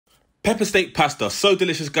Pepper steak pasta, so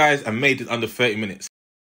delicious guys, and made in under 30 minutes.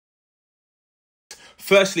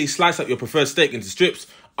 Firstly, slice up your preferred steak into strips.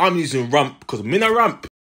 I'm using Rump because I'm in a Rump.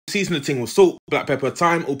 Season the ting with salt, black pepper,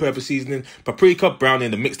 thyme, all-purpose seasoning, paprika,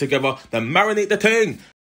 browning, then mix together. Then marinate the ting.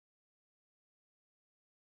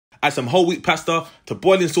 Add some whole wheat pasta to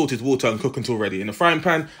boiling salted water and cook until ready. In a frying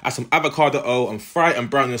pan, add some avocado oil and fry and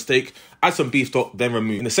brown your steak. Add some beef stock, then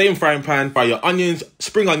remove. In the same frying pan, fry your onions,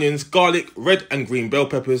 spring onions, garlic, red and green bell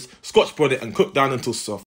peppers, scotch bonnet, and cook down until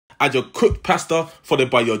soft. Add your cooked pasta,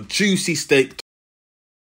 followed by your juicy steak.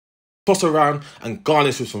 Toss around and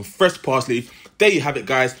garnish with some fresh parsley. There you have it,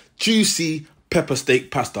 guys. Juicy pepper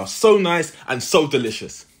steak pasta. So nice and so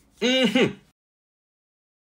delicious.